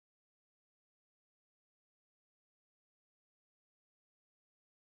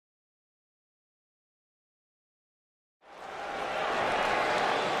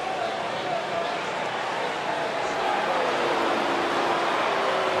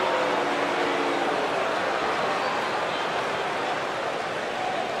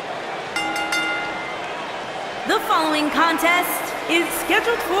The following contest is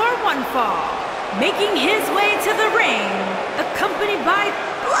scheduled for one fall. Making his way to the ring, accompanied by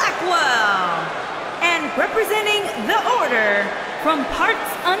Blackhall, and representing the Order from parts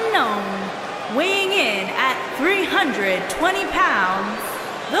unknown, weighing in at 320 pounds,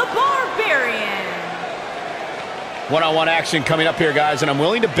 the Barbarian. One-on-one action coming up here, guys, and I'm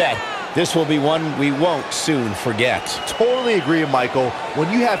willing to bet this will be one we won't soon forget. Totally agree, Michael. When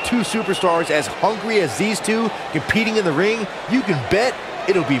you have two superstars as hungry as these two competing in the ring, you can bet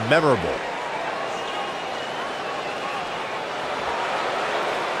it'll be memorable.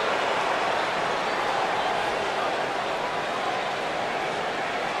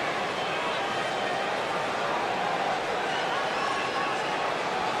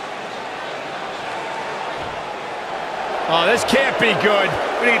 Oh, this can't be good.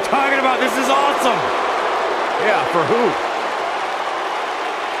 What are you talking about? This is awesome. Yeah, for who?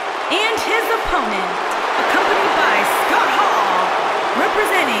 And his opponent, accompanied by Scott Hall,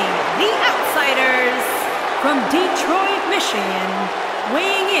 representing the Outsiders from Detroit, Michigan,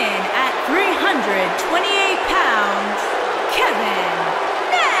 weighing in at 328 pounds, Kevin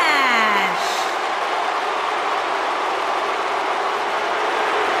Nash.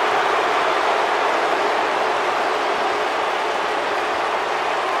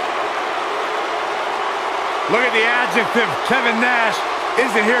 Look at the adjective. Kevin Nash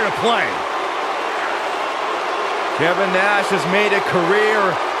isn't here to play. Kevin Nash has made a career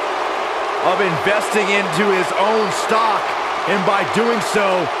of investing into his own stock, and by doing so,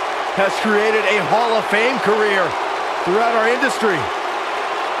 has created a Hall of Fame career throughout our industry.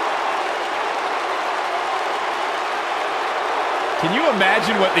 Can you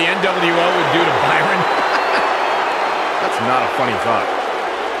imagine what the NWO would do to Byron? That's not a funny thought.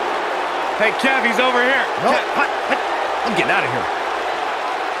 Hey, Kev, he's over here. No, I'm getting out of here.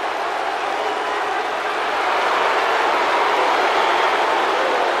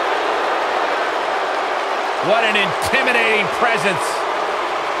 What an intimidating presence.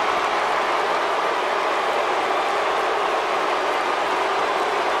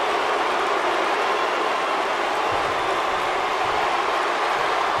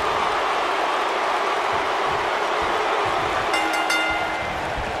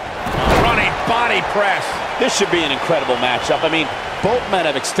 Body press. This should be an incredible matchup. I mean, both men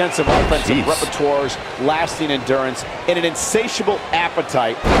have extensive offensive repertoires, lasting endurance, and an insatiable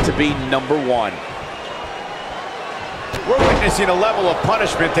appetite to be number one. We're witnessing a level of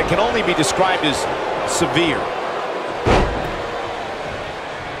punishment that can only be described as severe.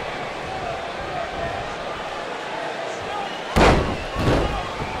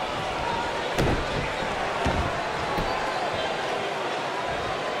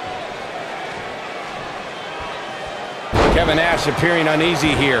 Kevin Nash appearing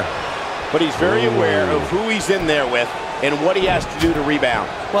uneasy here. But he's very aware of who he's in there with and what he has to do to rebound.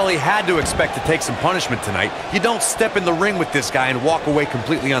 Well, he had to expect to take some punishment tonight. You don't step in the ring with this guy and walk away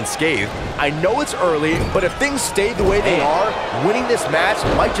completely unscathed. I know it's early, but if things stay the way they are, winning this match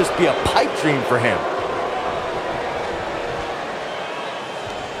might just be a pipe dream for him.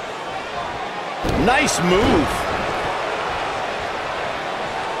 Nice move.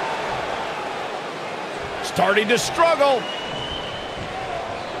 Starting to struggle.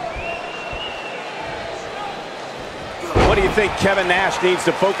 What do you think Kevin Nash needs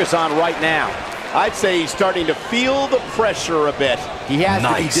to focus on right now? I'd say he's starting to feel the pressure a bit. He has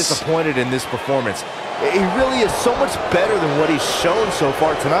to be disappointed in this performance. He really is so much better than what he's shown so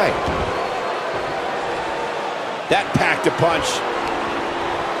far tonight. That packed a punch.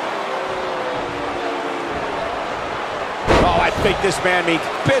 Oh, I think this man means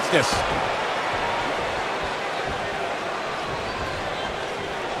business.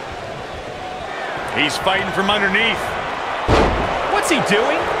 He's fighting from underneath. What's he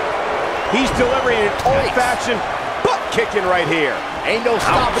doing? He's delivering an old-fashioned butt kicking right here. Ain't no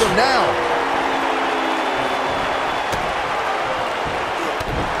stopping him now.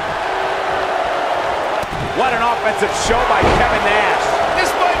 What an offensive show by Kevin Nash. This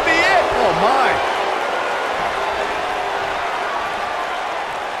might be it. Oh, my.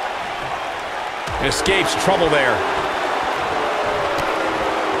 Escapes trouble there.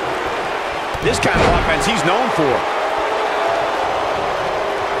 This kind of offense he's known for.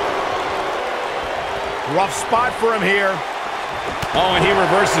 Rough spot for him here. Oh, and he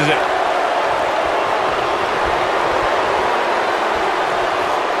reverses it.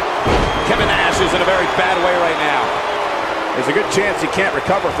 Kevin Nash is in a very bad way right now. There's a good chance he can't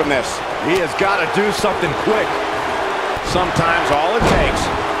recover from this. He has got to do something quick. Sometimes all it takes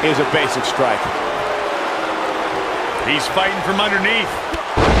is a basic strike. He's fighting from underneath.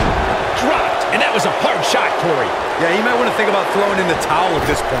 Dropped. And that was a hard shot, Corey. Yeah, you might want to think about throwing in the towel at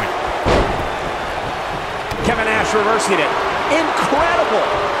this point. Kevin Nash reversing it. Incredible.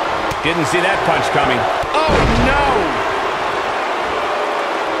 Didn't see that punch coming. Oh, no.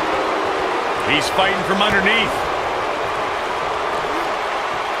 He's fighting from underneath.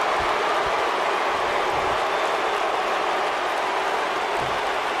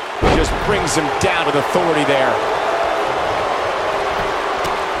 Just brings him down with authority there.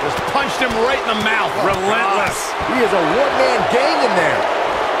 Just punched him right in the mouth. Relentless. He is a one-man gang in there.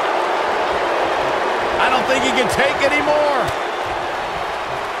 I don't think he can take any more.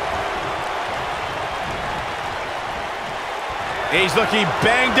 He's looking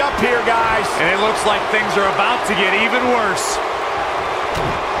banged up here, guys. And it looks like things are about to get even worse.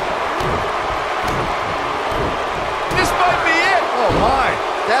 This might be it. Oh, my.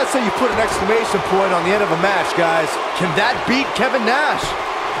 That's how you put an exclamation point on the end of a match, guys. Can that beat Kevin Nash?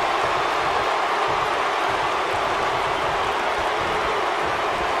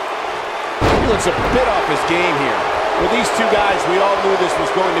 He looks a bit off his game here. With these two guys, we all knew this was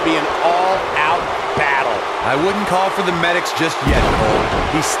going to be an all-out battle. I wouldn't call for the medics just yet, Cole.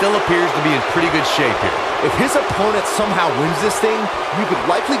 He still appears to be in pretty good shape here. If his opponent somehow wins this thing, you could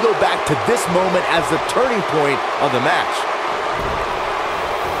likely go back to this moment as the turning point of the match.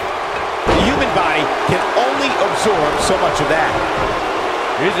 The human body can only absorb so much of that.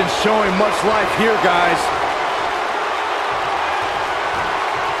 Isn't showing much life here, guys.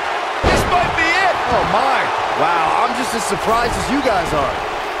 This might be it. Oh, my. Wow, I'm just as surprised as you guys are.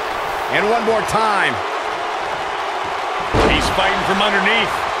 And one more time. He's fighting from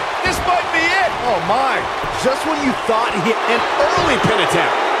underneath. This might be it. Oh, my. Just when you thought he hit An early pin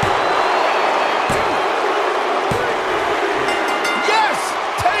attempt. Yes,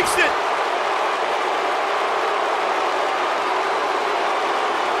 takes it.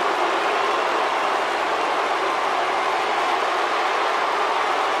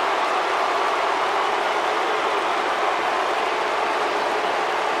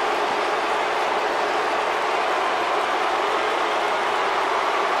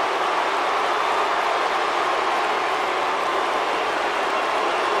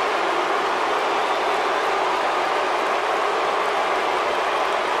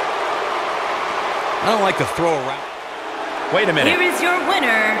 I don't like to throw around. Wait a minute. Here is your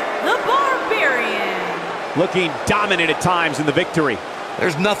winner, the Barbarian. Looking dominant at times in the victory.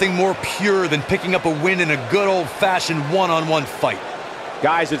 There's nothing more pure than picking up a win in a good old-fashioned one-on-one fight.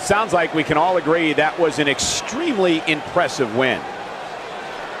 Guys, it sounds like we can all agree that was an extremely impressive win.